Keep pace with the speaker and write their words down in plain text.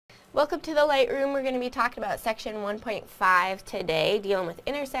Welcome to the Lightroom. We're going to be talking about section 1.5 today, dealing with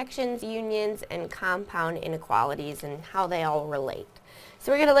intersections, unions, and compound inequalities and how they all relate.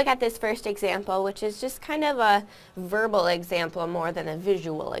 So we're going to look at this first example, which is just kind of a verbal example more than a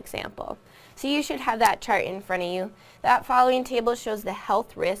visual example. So you should have that chart in front of you. That following table shows the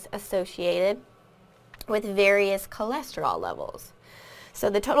health risks associated with various cholesterol levels. So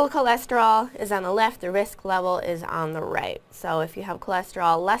the total cholesterol is on the left, the risk level is on the right. So if you have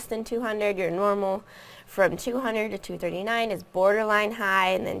cholesterol less than 200, you're normal. From 200 to 239 is borderline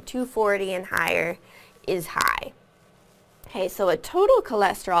high, and then 240 and higher is high. Okay, so a total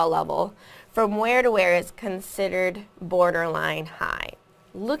cholesterol level from where to where is considered borderline high.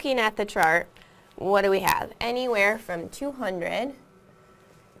 Looking at the chart, what do we have? Anywhere from 200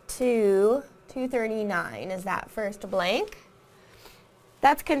 to 239 is that first blank.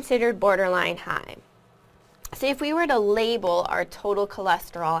 That's considered borderline high. So if we were to label our total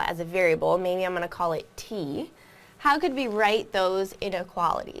cholesterol as a variable, maybe I'm going to call it T, how could we write those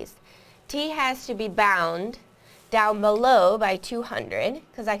inequalities? T has to be bound down below by 200,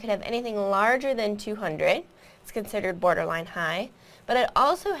 because I could have anything larger than 200. It's considered borderline high. But it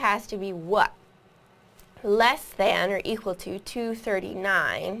also has to be what? Less than or equal to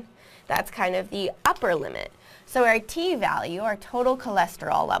 239. That's kind of the upper limit. So our T value, our total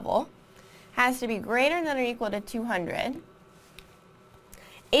cholesterol level, has to be greater than or equal to 200.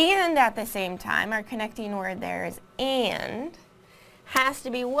 And at the same time, our connecting word there is and, has to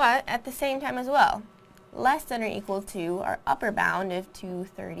be what at the same time as well? Less than or equal to our upper bound of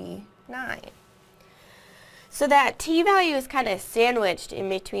 239. So that T value is kind of sandwiched in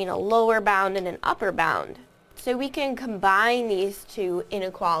between a lower bound and an upper bound. So we can combine these two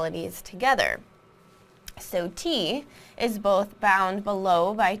inequalities together. So T is both bound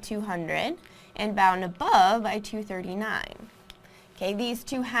below by 200 and bound above by 239. Okay, these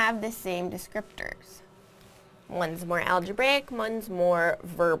two have the same descriptors. One's more algebraic, one's more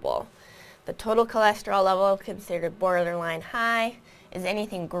verbal. The total cholesterol level considered borderline high is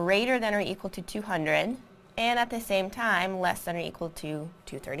anything greater than or equal to 200 and at the same time less than or equal to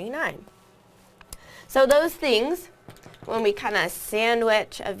 239. So those things, when we kind of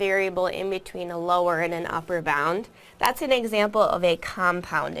sandwich a variable in between a lower and an upper bound, that's an example of a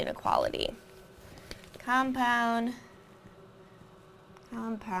compound inequality. Compound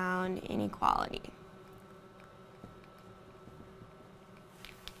inequality.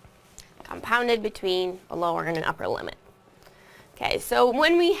 Compounded between a lower and an upper limit. Okay, so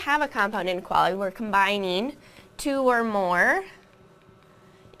when we have a compound inequality, we're combining two or more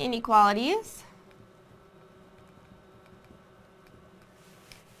inequalities.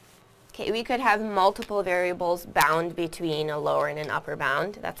 Okay, we could have multiple variables bound between a lower and an upper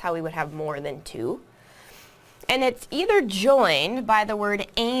bound. That's how we would have more than two. And it's either joined by the word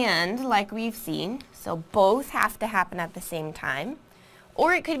and, like we've seen, so both have to happen at the same time,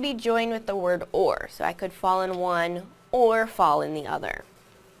 or it could be joined with the word or. So I could fall in one or fall in the other.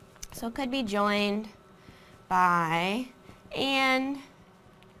 So it could be joined by and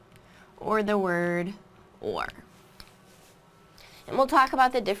or the word or. And we'll talk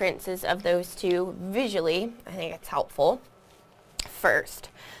about the differences of those two visually. I think it's helpful first.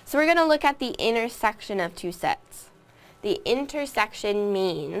 So we're going to look at the intersection of two sets. The intersection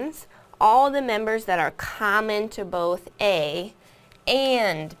means all the members that are common to both A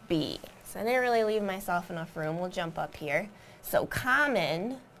and B. So I didn't really leave myself enough room. We'll jump up here. So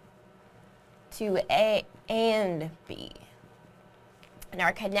common to A and B. And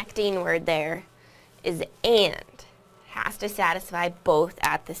our connecting word there is and. Has to satisfy both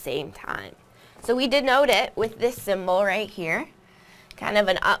at the same time. So we denote it with this symbol right here, kind of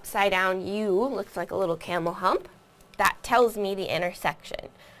an upside down U, looks like a little camel hump. That tells me the intersection.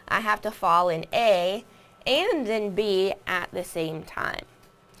 I have to fall in A and in B at the same time.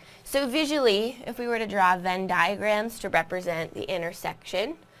 So visually, if we were to draw Venn diagrams to represent the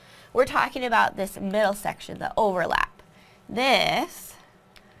intersection, we're talking about this middle section, the overlap. This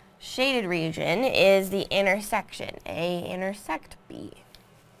shaded region is the intersection, A intersect B.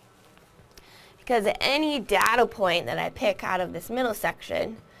 Because any data point that I pick out of this middle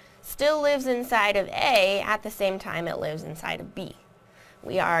section still lives inside of A at the same time it lives inside of B.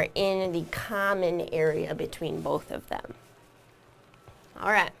 We are in the common area between both of them.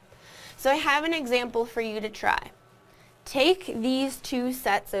 Alright, so I have an example for you to try. Take these two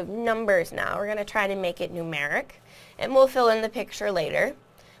sets of numbers now. We're going to try to make it numeric, and we'll fill in the picture later.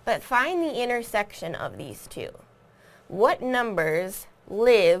 But find the intersection of these two. What numbers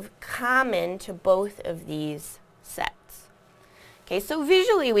live common to both of these sets? Okay, so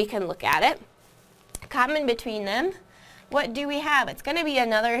visually we can look at it. Common between them, what do we have? It's going to be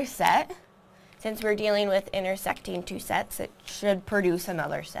another set. Since we're dealing with intersecting two sets, it should produce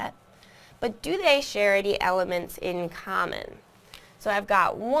another set. But do they share any elements in common? So I've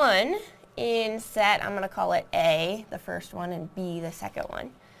got 1 in set, I'm going to call it A, the first one, and B, the second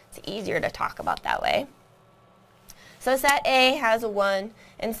one. It's easier to talk about that way. So set A has a 1,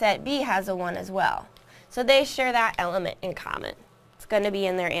 and set B has a 1 as well. So they share that element in common. It's going to be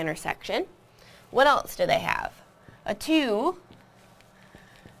in their intersection. What else do they have? A 2,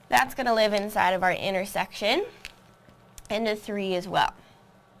 that's going to live inside of our intersection, and a 3 as well.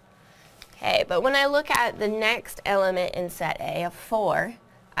 Okay, but when I look at the next element in set A, a 4,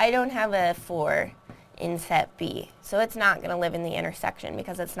 I don't have a 4 in set B. So it's not going to live in the intersection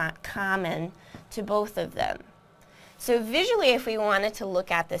because it's not common to both of them. So visually, if we wanted to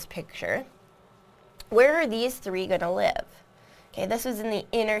look at this picture, where are these 3 going to live? Okay, this is in the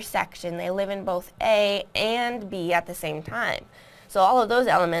intersection. They live in both A and B at the same time. So all of those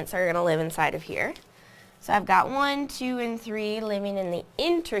elements are going to live inside of here. So I've got 1, 2, and 3 living in the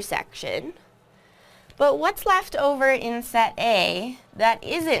intersection. But what's left over in set A that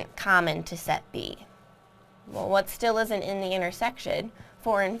isn't common to set B? Well, what still isn't in the intersection?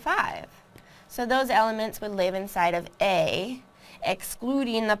 4 and 5. So those elements would live inside of A,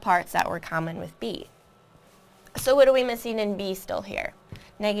 excluding the parts that were common with B. So what are we missing in B still here?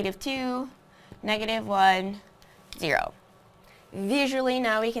 -2, -1, 0. Visually,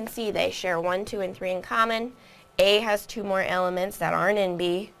 now we can see they share 1, 2, and 3 in common. A has 2 more elements that aren't in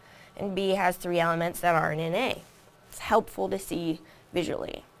B, and B has 3 elements that aren't in A. It's helpful to see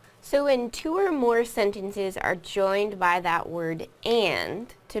visually. So when 2 or more sentences are joined by that word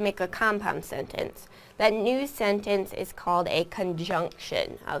and to make a compound sentence, that new sentence is called a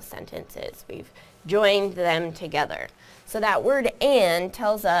conjunction of sentences. We've joined them together. So that word and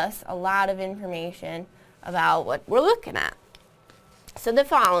tells us a lot of information about what we're looking at. So the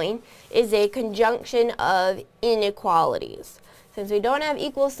following is a conjunction of inequalities. Since we don't have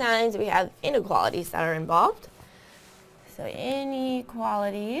equal signs, we have inequalities that are involved. So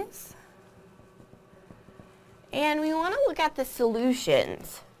inequalities. And we want to look at the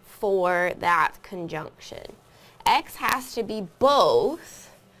solutions for that conjunction. X has to be both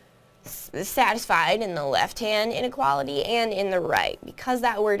satisfied in the left-hand inequality and in the right, because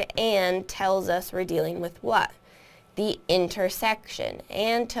that word and tells us we're dealing with what? The intersection.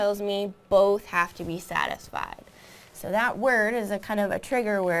 And tells me both have to be satisfied. So that word is a kind of a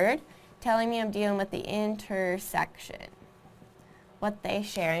trigger word telling me I'm dealing with the intersection, what they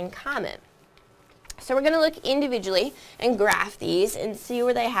share in common. So we're going to look individually and graph these and see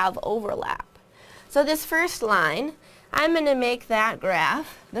where they have overlap. So this first line, I'm going to make that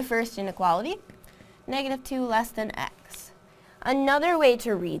graph, the first inequality, -2 less than x. Another way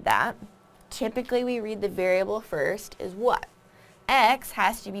to read that, typically we read the variable first, is what? X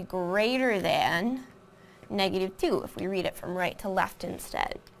has to be greater than -2 if we read it from right to left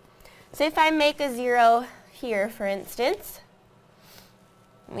instead. So if I make a 0 here, for instance,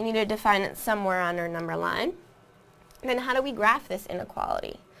 we need to define it somewhere on our number line. Then how do we graph this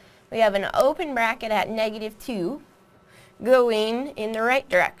inequality? We have an open bracket at -2 going in the right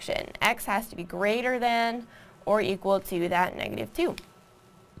direction. X has to be greater than or equal to that -2.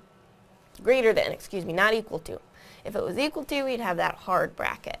 Greater than, excuse me, not equal to. If it was equal to, we'd have that hard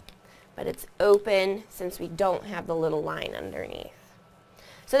bracket. But it's open since we don't have the little line underneath.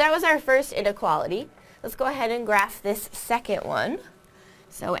 So that was our first inequality. Let's go ahead and graph this second one.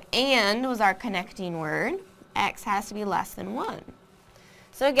 So and was our connecting word. X has to be less than 1.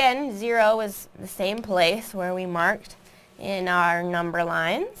 So again, 0 is the same place where we marked in our number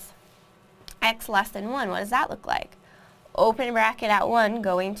lines. X less than 1, what does that look like? Open bracket at 1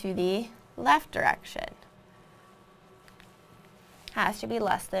 going to the left direction. Has to be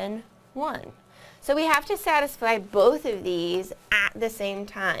less than 1. So we have to satisfy both of these at the same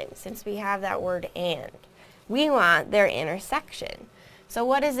time since we have that word and. We want their intersection. So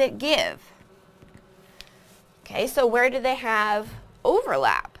what does it give? Okay, so where do they have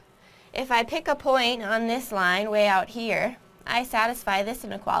overlap? If I pick a point on this line way out here, I satisfy this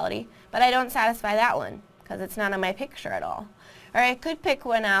inequality, but I don't satisfy that one because it's not on my picture at all. Or I could pick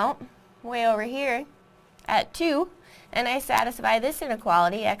one out way over here at 2, and I satisfy this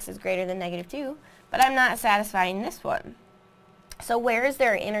inequality, x is greater than -2, but I'm not satisfying this one. So where is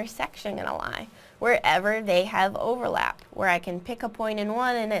their intersection going to lie? Wherever they have overlap, where I can pick a point in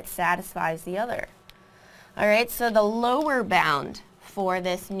one and it satisfies the other. Alright, so the lower bound for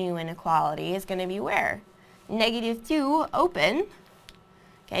this new inequality is going to be where? -2 open,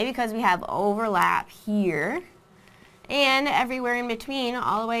 okay, because we have overlap here, and everywhere in between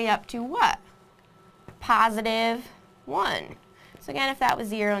all the way up to what? +2. 1. So again, if that was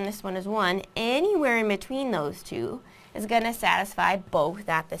 0 and this one is 1, anywhere in between those two is going to satisfy both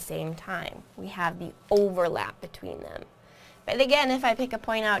at the same time. We have the overlap between them. But again, if I pick a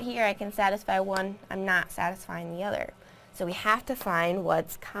point out here, I can satisfy one, I'm not satisfying the other. So we have to find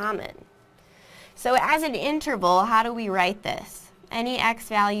what's common. So as an interval, how do we write this? Any x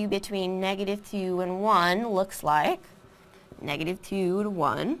value between -2 and 1 looks like -2 to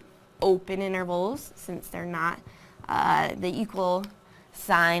 1, open intervals, since they're not, the equal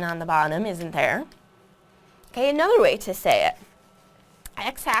sign on the bottom isn't there. Okay, another way to say it,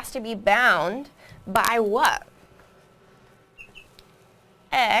 x has to be bound by what?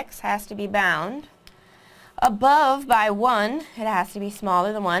 X has to be bound above by 1, it has to be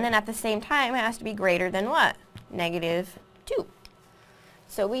smaller than 1, and at the same time it has to be greater than what? -2.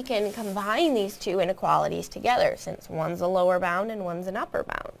 So we can combine these two inequalities together, since one's a lower bound and one's an upper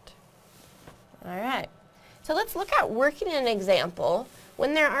bound. Alright, so let's look at working an example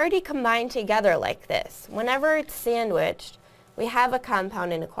when they're already combined together like this. Whenever it's sandwiched, we have a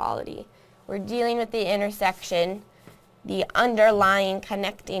compound inequality. We're dealing with the intersection. The underlying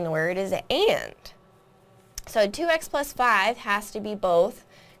connecting word is and. So 2x plus 5 has to be both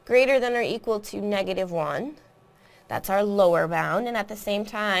greater than or equal to -1. That's our lower bound. And at the same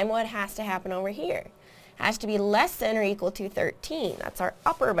time, what has to happen over here? It has to be less than or equal to 13. That's our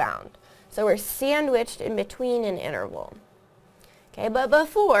upper bound. So we're sandwiched in between an interval. Okay, but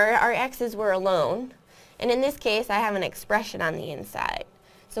before, our x's were alone. And in this case, I have an expression on the inside.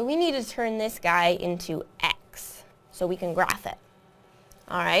 So we need to turn this guy into x so we can graph it.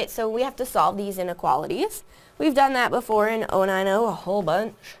 Alright, so we have to solve these inequalities. We've done that before in 090 a whole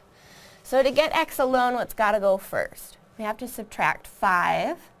bunch. So to get x alone, what's got to go first? We have to subtract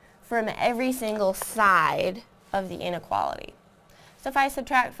 5 from every single side of the inequality. So if I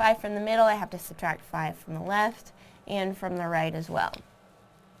subtract 5 from the middle, I have to subtract 5 from the left and from the right as well.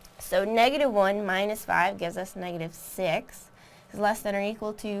 So -1 minus 5 gives us -6. Is less than or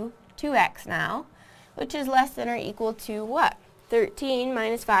equal to 2x now, which is less than or equal to what? 13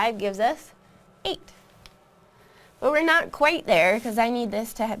 minus 5 gives us 8. But we're not quite there, because I need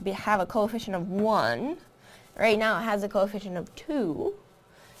this to have a coefficient of 1. Right now it has a coefficient of 2.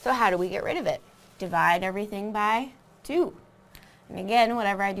 So how do we get rid of it? Divide everything by 2. And again,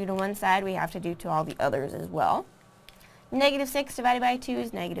 whatever I do to one side, we have to do to all the others as well. -6 divided by 2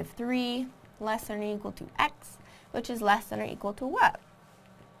 is -3, less than or equal to x, which is less than or equal to what?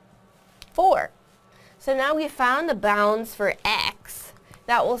 4. So now we've found the bounds for x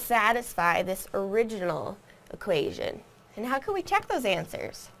that will satisfy this original equation. And how can we check those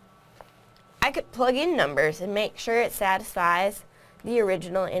answers? I could plug in numbers and make sure it satisfies the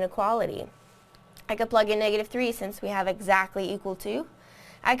original inequality. I could plug in -3 since we have exactly equal to.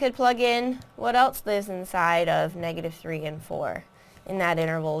 I could plug in what else lives inside of -3 and 4 in that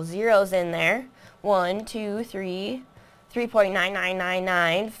interval. 0's in there. 1, 2, 3,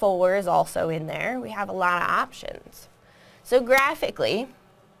 3.9999. 4 is also in there. We have a lot of options. So graphically,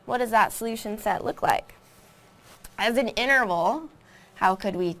 what does that solution set look like? As an interval, how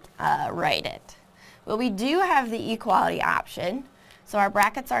could we write it? Well, we do have the equality option. So our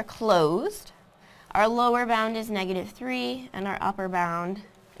brackets are closed. Our lower bound is -3 and our upper bound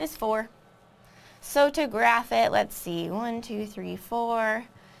is 4. So to graph it, let's see, 1, 2, 3, 4,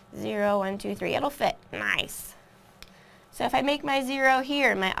 0, 1, 2, 3. It'll fit. Nice. So if I make my 0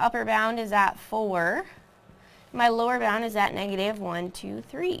 here, my upper bound is at 4. My lower bound is at -1, 2,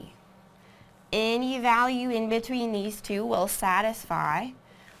 3. Any value in between these two will satisfy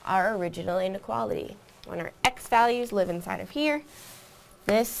our original inequality. When our x values live inside of here,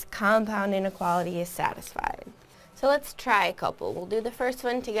 this compound inequality is satisfied. So let's try a couple. We'll do the first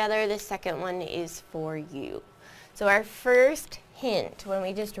one together. The second one is for you. So our first hint, when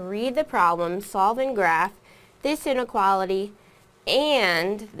we just read the problem, solve and graph this inequality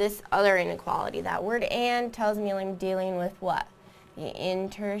and this other inequality. That word and tells me I'm dealing with what? The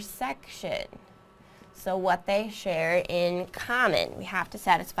intersection. So what they share in common. We have to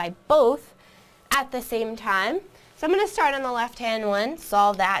satisfy both at the same time. So I'm going to start on the left-hand one,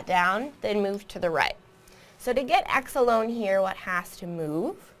 solve that down, then move to the right. So to get x alone here, what has to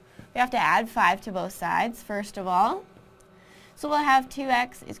move? We have to add 5 to both sides, first of all. So we'll have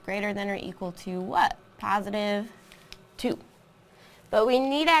 2x is greater than or equal to what? +2. But we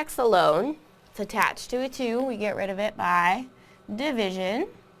need x alone. It's attached to a 2. We get rid of it by division.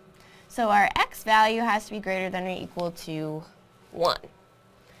 So our x value has to be greater than or equal to 1.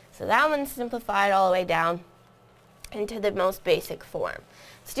 So that one's simplified all the way down into the most basic form.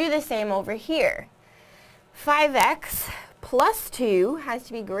 Let's do the same over here. 5x plus 2 has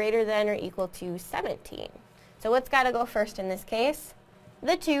to be greater than or equal to 17. So what's got to go first in this case?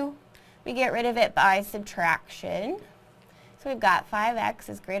 The 2. We get rid of it by subtraction. So we've got 5x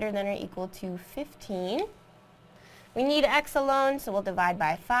is greater than or equal to 15. We need x alone, so we'll divide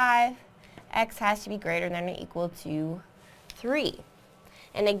by 5. X has to be greater than or equal to 3.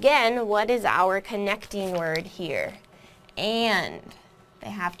 And again, what is our connecting word here? And.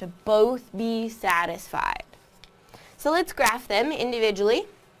 They have to both be satisfied. So let's graph them individually,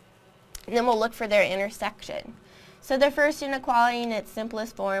 and then we'll look for their intersection. So the first inequality in its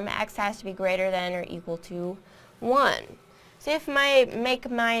simplest form, x has to be greater than or equal to 1. So if I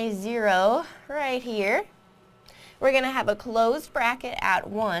make my 0 right here, we're going to have a closed bracket at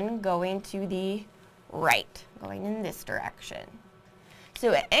 1 going to the right, going in this direction.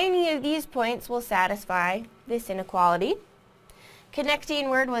 So any of these points will satisfy this inequality. Connecting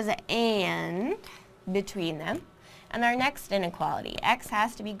word was and between them. And our next inequality, x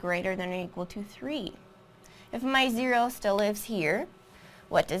has to be greater than or equal to 3. If my 0 still lives here,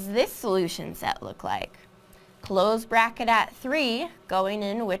 what does this solution set look like? Close bracket at 3, going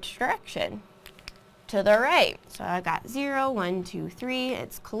in which direction? To the right. So I got 0, 1, 2, 3,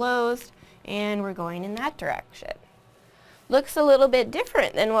 it's closed, and we're going in that direction. Looks a little bit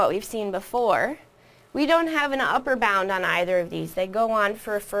different than what we've seen before. We don't have an upper bound on either of these. They go on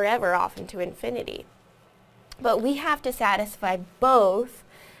for forever, often to infinity. But we have to satisfy both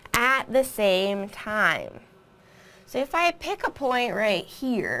at the same time. So if I pick a point right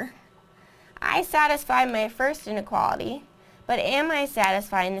here, I satisfy my first inequality, but am I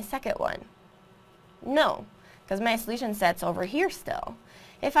satisfying the second one? No, because my solution set's over here still.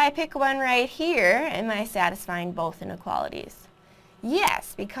 If I pick one right here, am I satisfying both inequalities?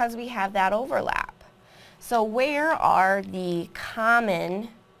 Yes, because we have that overlap. So where are the common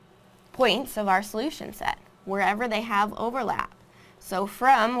points of our solution set? Wherever they have overlap. So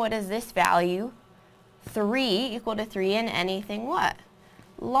from, what is this value? 3 equal to 3 and anything what?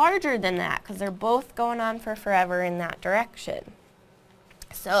 Larger than that, because they're both going on for forever in that direction.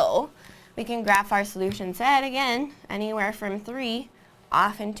 So we can graph our solution set again, anywhere from 3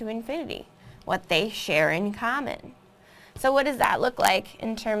 off into infinity, what they share in common. So what does that look like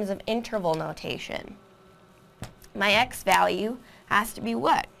in terms of interval notation? My x value has to be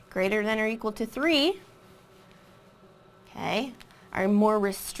what? Greater than or equal to 3. Okay, our more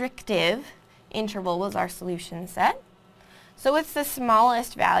restrictive interval was our solution set. So what's the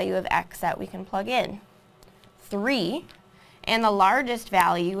smallest value of x that we can plug in? 3. And the largest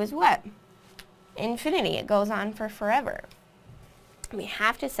value is what? Infinity. It goes on for forever. We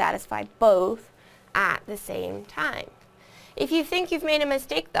have to satisfy both at the same time. If you think you've made a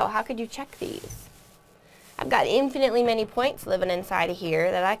mistake, though, how could you check these? I've got infinitely many points living inside of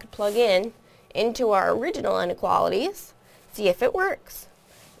here that I could plug in into our original inequalities, see if it works.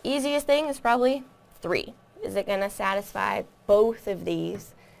 Easiest thing is probably 3. Is it going to satisfy both of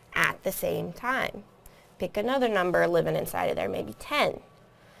these at the same time? Pick another number living inside of there, maybe 10.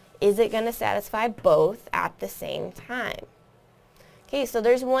 Is it going to satisfy both at the same time? Okay, so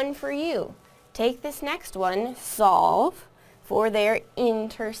there's one for you. Take this next one, solve for their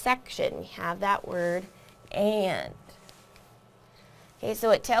intersection. We have that word and. Okay, so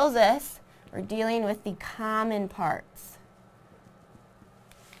it tells us we're dealing with the common parts.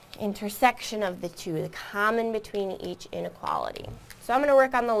 Intersection of the two, the common between each inequality. So I'm going to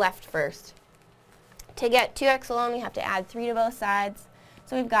work on the left first. To get 2x alone, we have to add 3 to both sides.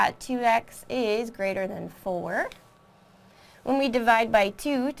 So we've got 2x is greater than 4. When we divide by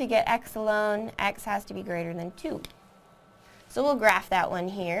 2 to get x alone, x has to be greater than 2. So we'll graph that one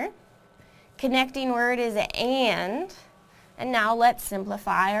here. Connecting word is and now let's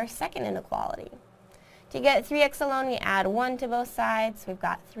simplify our second inequality. To get 3x alone, we add 1 to both sides. We've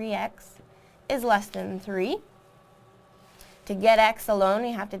got 3x is less than 3. To get x alone,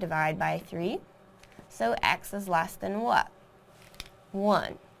 we have to divide by 3. So x is less than what?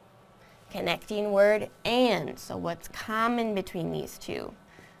 1. Connecting word and. So what's common between these two?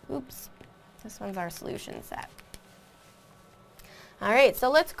 Oops, this one's our solution set. All right, so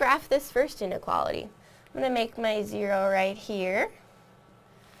let's graph this first inequality. I'm going to make my 0 right here.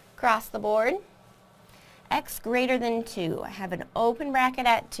 Across the board. X greater than 2. I have an open bracket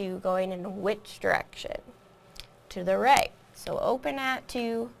at 2 going in which direction? To the right. So open at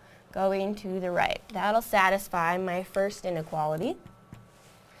 2 going to the right. That'll satisfy my first inequality.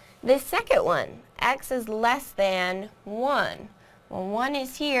 The second one, x is less than 1. Well, 1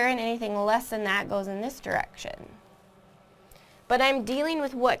 is here, and anything less than that goes in this direction. But I'm dealing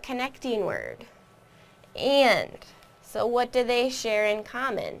with what connecting word? And. So what do they share in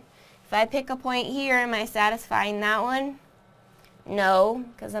common? If I pick a point here, am I satisfying that one? No,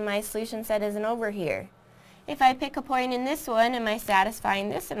 because my solution set isn't over here. If I pick a point in this one, am I satisfying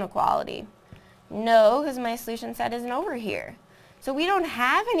this inequality? No, because my solution set isn't over here. So we don't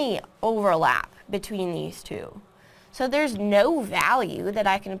have any overlap between these two. So there's no value that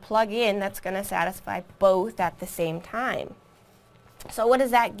I can plug in that's going to satisfy both at the same time. So what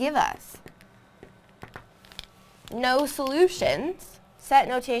does that give us? No solutions. Set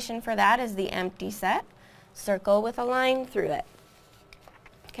notation for that is the empty set. Circle with a line through it.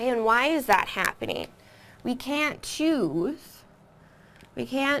 Okay, and why is that happening? We can't choose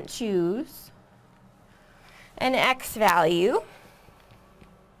an x value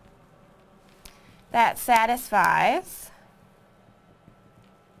that satisfies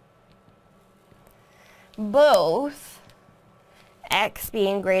both x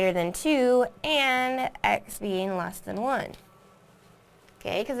being greater than 2 and x being less than 1.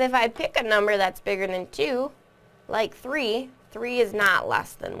 Okay, because if I pick a number that's bigger than 2, like 3 is not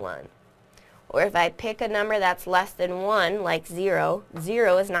less than 1. Or if I pick a number that's less than 1, like 0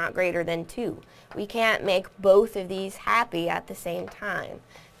 is not greater than 2. We can't make both of these happy at the same time.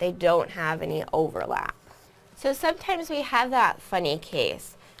 They don't have any overlap. So sometimes we have that funny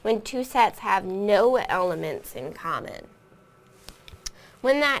case when two sets have no elements in common.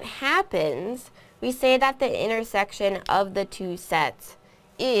 When that happens, we say that the intersection of the two sets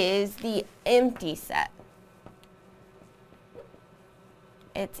is the empty set.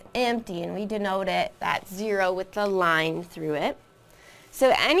 It's empty, and we denote it, that 0 with the line through it.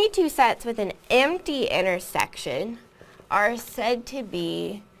 So any two sets with an empty intersection are said to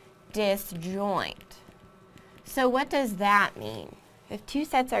be disjoint. So what does that mean? If two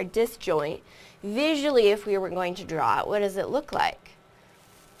sets are disjoint, visually if we were going to draw it, what does it look like?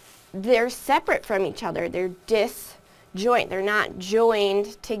 They're separate from each other. They're disjoint. They're not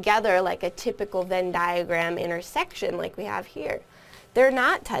joined together like a typical Venn diagram intersection like we have here. They're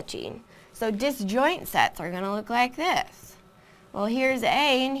not touching. So disjoint sets are going to look like this. Well, here's A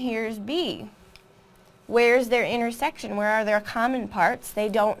and here's B. Where's their intersection? Where are their common parts? They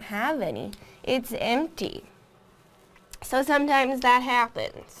don't have any. It's empty. So sometimes that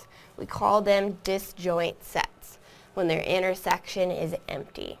happens. We call them disjoint sets when their intersection is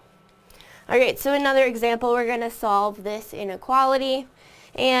empty. Alright, so another example, we're going to solve this inequality.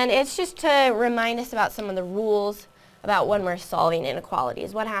 And it's just to remind us about some of the rules about when we're solving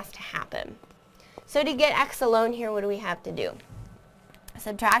inequalities, what has to happen. So to get x alone here, what do we have to do?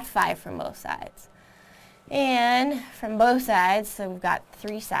 Subtract 5 from both sides. And from both sides, so we've got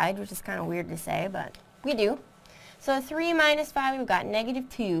 3 sides, which is kind of weird to say, but we do. So 3 minus 5, we've got negative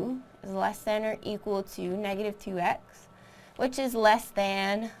 2 is less than or equal to negative 2x, which is less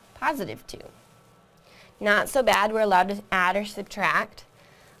than positive 2. Not so bad, we're allowed to add or subtract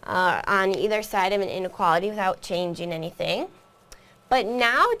on either side of an inequality without changing anything. But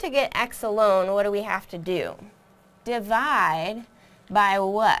now to get x alone, what do we have to do? Divide by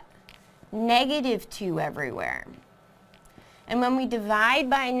what? Negative 2 everywhere. And when we divide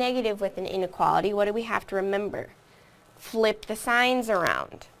by a negative with an inequality, what do we have to remember? Flip the signs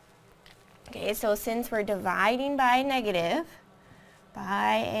around. Okay, so since we're dividing by a negative,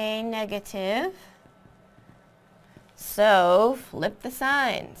 so flip the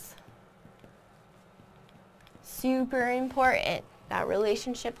signs. Super important. That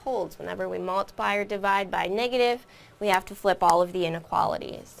relationship holds. Whenever we multiply or divide by negative, we have to flip all of the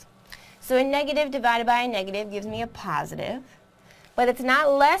inequalities. So a negative divided by a negative gives me a positive, but it's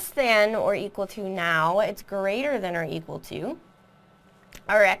not less than or equal to now, it's greater than or equal to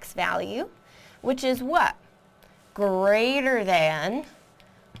our x value, which is what? Greater than,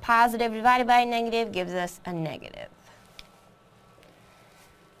 positive divided by a negative gives us a negative.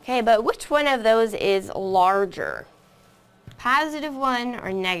 Okay, but which one of those is larger? Positive one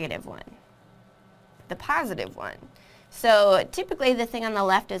or negative one? The positive one. So typically the thing on the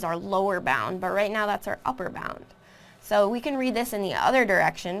left is our lower bound, but right now that's our upper bound. So we can read this in the other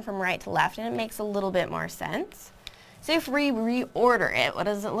direction from right to left, and it makes a little bit more sense. So if we reorder it, what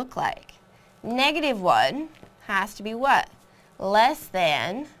does it look like? Negative 1 has to be what? Less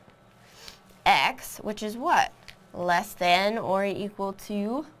than x, which is what? Less than or equal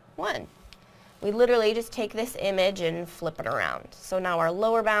to 1. We literally just take this image and flip it around. So now our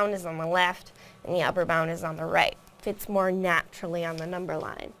lower bound is on the left and the upper bound is on the right. Fits more naturally on the number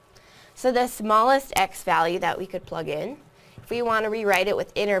line. So the smallest x value that we could plug in, if we want to rewrite it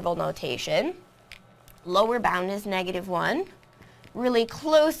with interval notation, lower bound is negative 1, really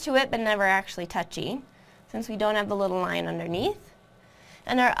close to it but never actually touching, since we don't have the little line underneath.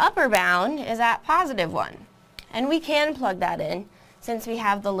 And our upper bound is at positive 1. And we can plug that in since we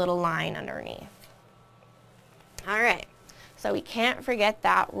have the little line underneath. Alright, So we can't forget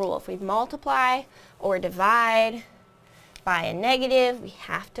that rule. If we multiply or divide by a negative, we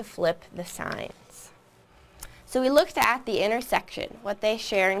have to flip the signs. So we looked at the intersection, what they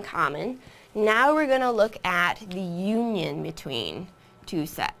share in common. Now we're going to look at the union between two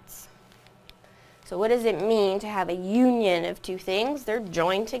sets. So what does it mean to have a union of two things? They're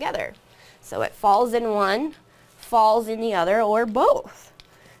joined together. So it falls in one, falls in the other, or both.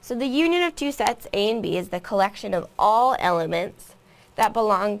 So the union of two sets, A and B, is the collection of all elements that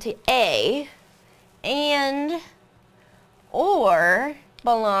belong to A and or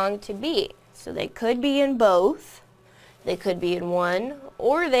belong to B. So they could be in both, they could be in one,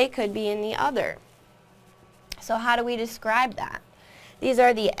 or they could be in the other. So how do we describe that? These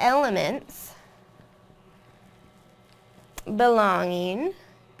are the elements belonging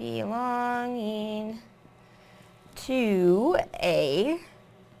to A,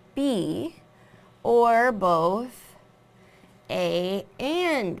 B, or both A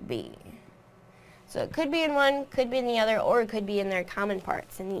and B. So it could be in one, could be in the other, or it could be in their common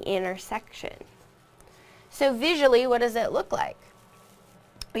parts, in the intersection. So visually, what does it look like?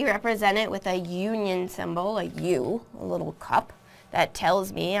 We represent it with a union symbol, a U, a little cup, that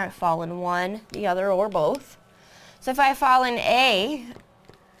tells me I fall in one, the other, or both. So if I fall in A,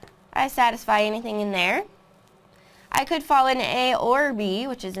 I satisfy anything in there. I could fall in A or B,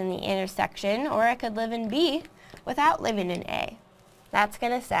 which is in the intersection, or I could live in B without living in A. That's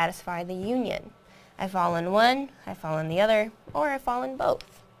going to satisfy the union. I fall in one, I fall in the other, or I fall in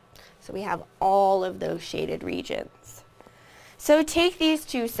both. So we have all of those shaded regions. So take these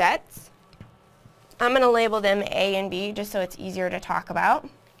two sets. I'm going to label them A and B just so it's easier to talk about.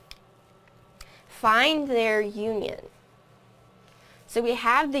 Find their union. So we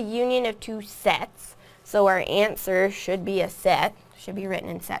have the union of two sets. So our answer should be a set, should be written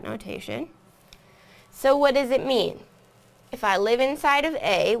in set notation. So what does it mean? If I live inside of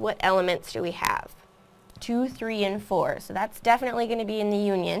A, what elements do we have? 2, 3, and 4. So that's definitely going to be in the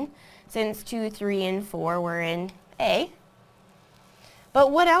union, since 2, 3, and 4 were in A. But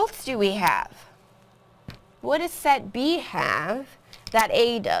what else do we have? What does set B have that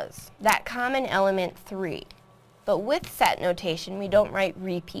A does? That common element 3. But with set notation, we don't write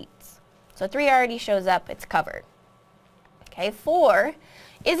repeats. So 3 already shows up, it's covered. Okay, 4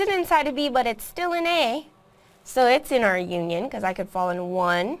 isn't inside of B, but it's still in A. So it's in our union, because I could fall in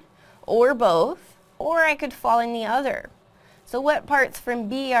one or both, or I could fall in the other. So what parts from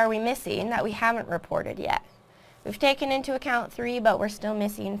B are we missing that we haven't reported yet? We've taken into account 3, but we're still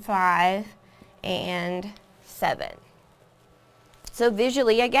missing 5 and 7. So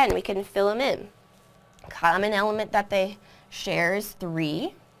visually, again, we can fill them in. Common element that they share is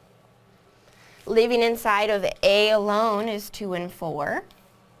 3. Living inside of A alone is 2 and 4.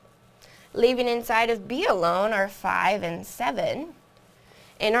 Living inside of B alone are 5 and 7.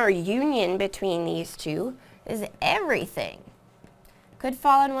 And our union between these two is everything. Could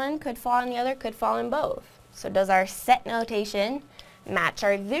fall in one, could fall in the other, could fall in both. So does our set notation match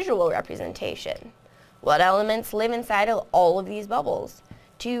our visual representation? What elements live inside of all of these bubbles?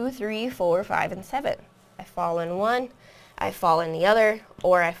 2, 3, 4, 5, and 7. I fall in one, I fall in the other,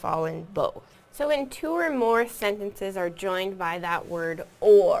 or I fall in both. So when 2 or more sentences are joined by that word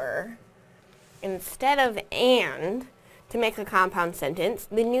or, instead of and, to make a compound sentence,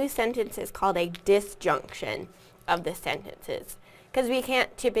 the new sentence is called a disjunction of the sentences. Because we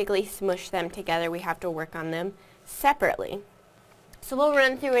can't typically smush them together, we have to work on them separately. So we'll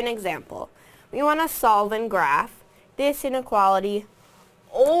run through an example. We want to solve and graph this inequality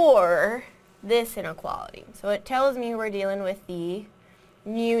or this inequality. So it tells me we're dealing with the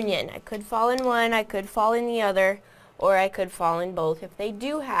union. I could fall in one, I could fall in the other, or I could fall in both if they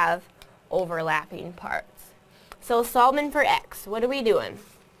do have overlapping parts. So solving for x, what are we doing?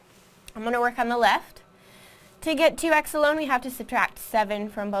 I'm going to work on the left. To get 2x alone, we have to subtract 7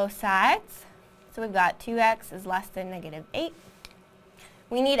 from both sides. So we've got 2x is less than negative 8.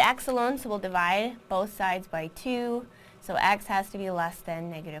 We need x alone, so we'll divide both sides by 2. So x has to be less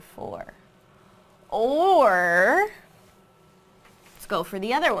than negative 4. Or, let's go for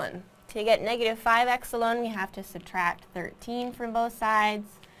the other one. To get negative 5x alone, we have to subtract 13 from both sides.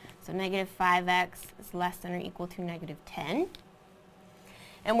 So negative 5x is less than or equal to negative 10.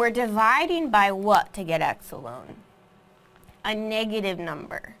 And we're dividing by what to get x alone? A negative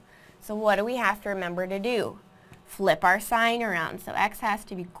number. So what do we have to remember to do? Flip our sign around. So x has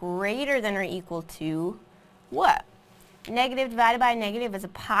to be greater than or equal to what? Negative divided by negative is a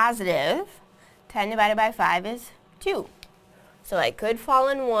positive. 10 divided by 5 is 2. So I could fall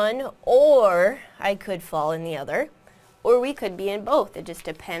in one, or I could fall in the other, or we could be in both. It just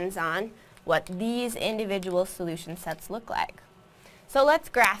depends on what these individual solution sets look like. So let's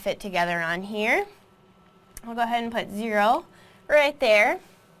graph it together on here. I'll go ahead and put 0 right there,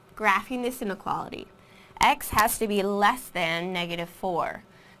 graphing this inequality. X has to be less than -4.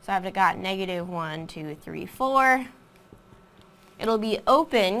 So I've got -1, 2, 3, 4. It'll be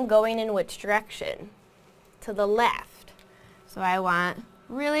open going in which direction? To the left. So I want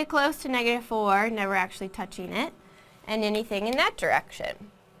really close to -4, never actually touching it, and anything in that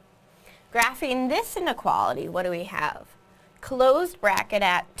direction. Graphing this inequality, what do we have? Closed bracket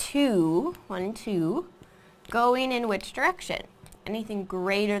at 2, 1, 2, going in which direction? Anything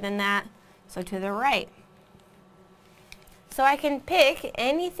greater than that, so to the right. So I can pick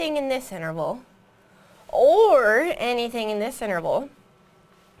anything in this interval or anything in this interval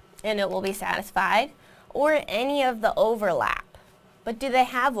and it will be satisfied, or any of the overlap. But do they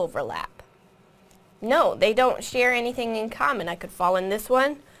have overlap? No, they don't share anything in common. I could fall in this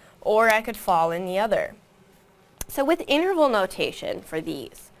one or I could fall in the other. So with interval notation for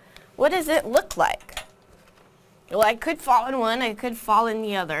these, what does it look like? Well, I could fall in one, I could fall in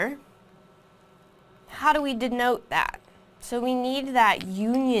the other. How do we denote that? So we need that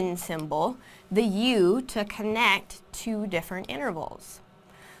union symbol, the U, to connect two different intervals.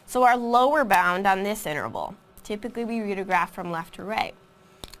 So our lower bound on this interval, typically we read a graph from left to right.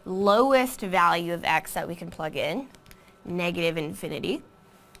 Lowest value of X that we can plug in, -infinity,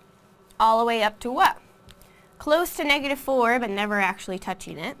 all the way up to what? Close to -4, but never actually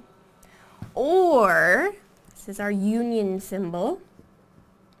touching it. Or, this is our union symbol,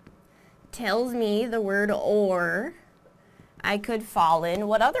 tells me the word or, I could fall in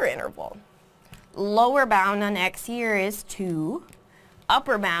what other interval? Lower bound on X here is 2.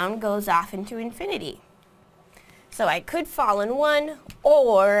 Upper bound goes off into infinity. So I could fall in one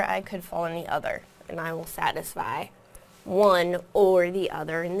or I could fall in the other. And I will satisfy one or the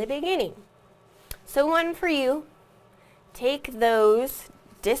other in the beginning. So one for you. Take those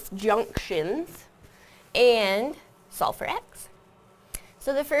disjunctions and solve for X.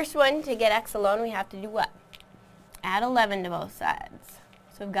 So the first one, to get X alone, we have to do what? Add 11 to both sides.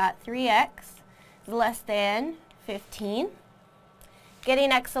 So we've got 3X is less than 15.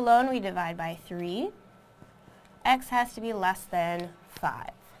 Getting X alone, we divide by 3. X has to be less than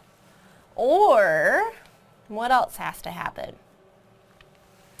 5. Or, what else has to happen?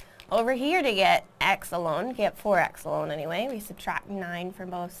 Over here, to get X alone, get 4X alone anyway, we subtract 9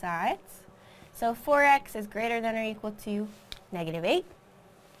 from both sides. So 4X is greater than or equal to -8.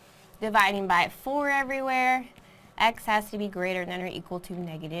 Dividing by 4 everywhere, X has to be greater than or equal to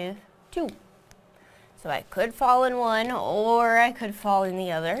 -2. So I could fall in one, or I could fall in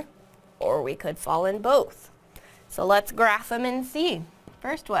the other, or we could fall in both. So let's graph them and see.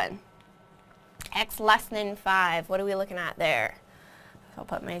 First one, X less than 5. What are we looking at there? So I'll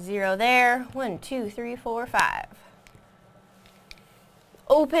put my 0 there. 1, 2, 3, 4, 5.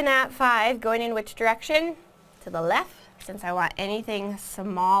 Open at 5, going in which direction? To the left. Since I want anything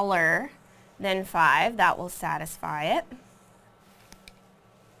smaller than 5, that will satisfy it.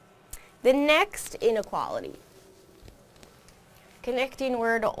 The next inequality, connecting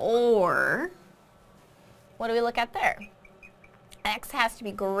word or, what do we look at there? X has to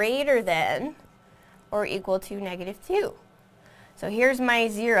be greater than or equal to -2. So here's my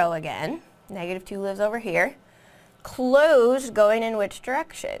 0 again. -2 lives over here. Closed, going in which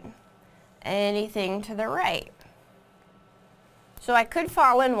direction? Anything to the right. So I could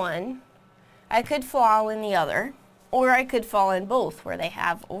fall in one, I could fall in the other, or I could fall in both where they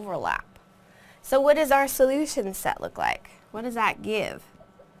have overlap. So what does our solution set look like? What does that give?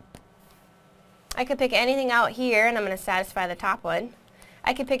 I could pick anything out here and I'm going to satisfy the top one.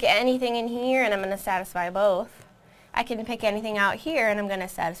 I could pick anything in here and I'm going to satisfy both. I can pick anything out here and I'm going to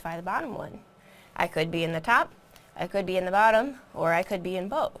satisfy the bottom one. I could be in the top, I could be in the bottom, or I could be in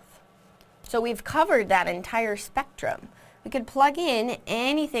both. So we've covered that entire spectrum. We could plug in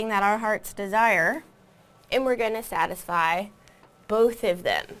anything that our hearts desire, and we're going to satisfy both of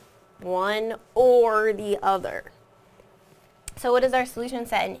them, one or the other. So what does our solution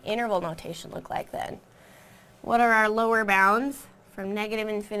set in interval notation look like then? What are our lower bounds from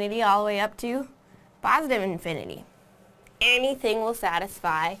 -infinity all the way up to +infinity? Anything will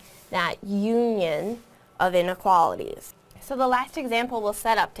satisfy that union of inequalities. So the last example we'll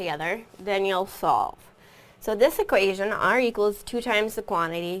set up together, then you'll solve. So this equation, R equals 2 times the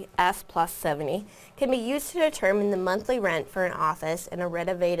quantity, S plus 70, can be used to determine the monthly rent for an office in a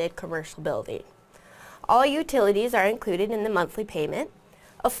renovated commercial building. All utilities are included in the monthly payment.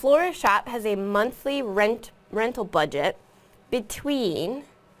 A florist shop has a monthly rental budget between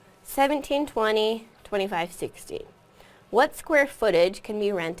 $17.20 to $25.60. what square footage can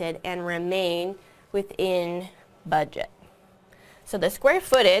be rented and remain within budget? So the square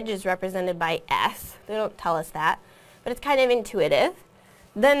footage is represented by S. They don't tell us that, but it's kind of intuitive.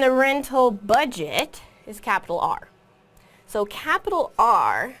 Then the rental budget is capital R. So capital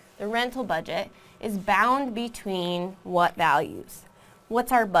R, the rental budget, is bound between what values?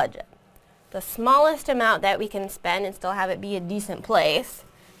 What's our budget? The smallest amount that we can spend and still have it be a decent place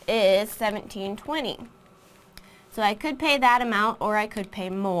is $17.20. So I could pay that amount or I could pay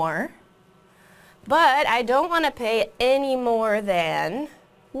more. But I don't want to pay any more than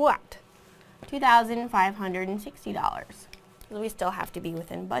what? $2,560. So we still have to be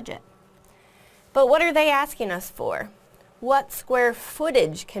within budget. But what are they asking us for? What square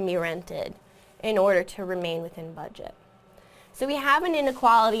footage can be rented in order to remain within budget? So we have an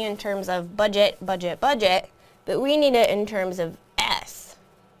inequality in terms of budget, budget, budget, but we need it in terms of S.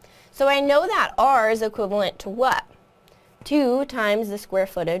 So I know that R is equivalent to what? 2 times the square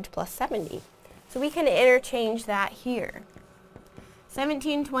footage plus 70. So we can interchange that here.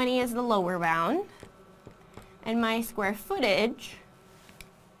 1720 is the lower bound, and my square footage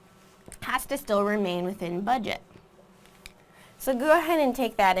has to still remain within budget. So go ahead and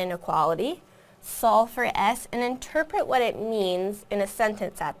take that inequality, solve for S, and interpret what it means in a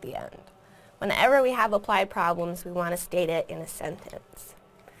sentence at the end. Whenever we have applied problems, we want to state it in a sentence.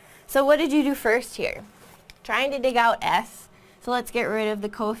 So what did you do first here? Trying to dig out S, so let's get rid of the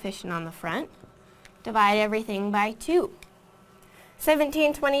coefficient on the front. Divide everything by 2.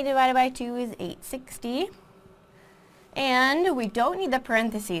 1720 divided by 2 is 860. And we don't need the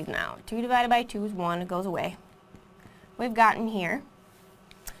parentheses now. 2 divided by 2 is 1. It goes away. We've gotten here.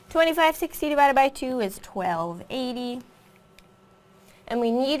 2560 divided by 2 is 1280. And we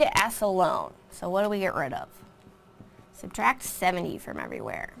need S alone. So what do we get rid of? Subtract 70 from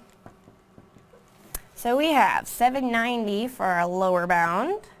everywhere. So we have 790 for our lower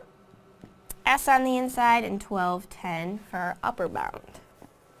bound, S on the inside, and 1210 for our upper bound.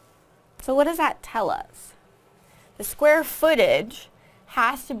 So what does that tell us? The square footage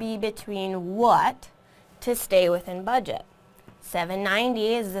has to be between what to stay within budget?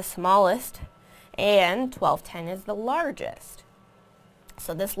 790 is the smallest and 1210 is the largest.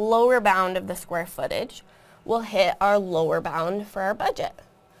 So this lower bound of the square footage will hit our lower bound for our budget.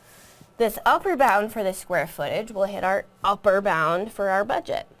 This upper bound for the square footage will hit our upper bound for our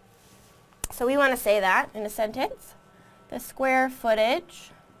budget. So we want to say that in a sentence. The square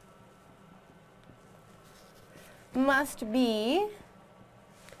footage must be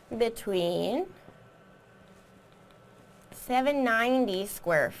between 790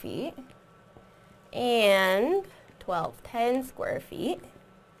 square feet and 1210 square feet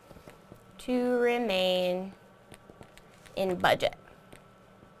to remain in budget.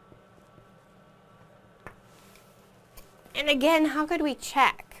 And again, how could we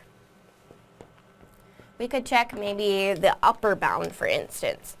check? We could check maybe the upper bound, for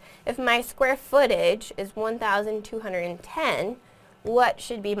instance. If my square footage is 1,210, what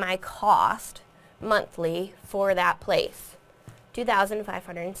should be my cost monthly for that place?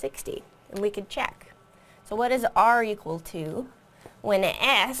 2,560. And we could check. So what is R equal to when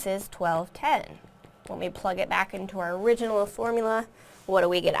S is 1210? When we plug it back into our original formula, what do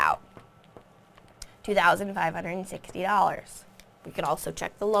we get out? $2,560. We could also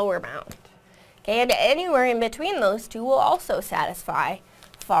check the lower bound. Okay, and anywhere in between those two will also satisfy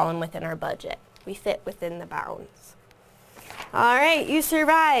falling within our budget. We fit within the bounds. All right, you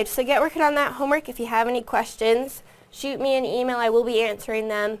survived. So get working on that homework. If you have any questions, shoot me an email. I will be answering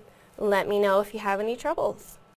them. Let me know if you have any troubles.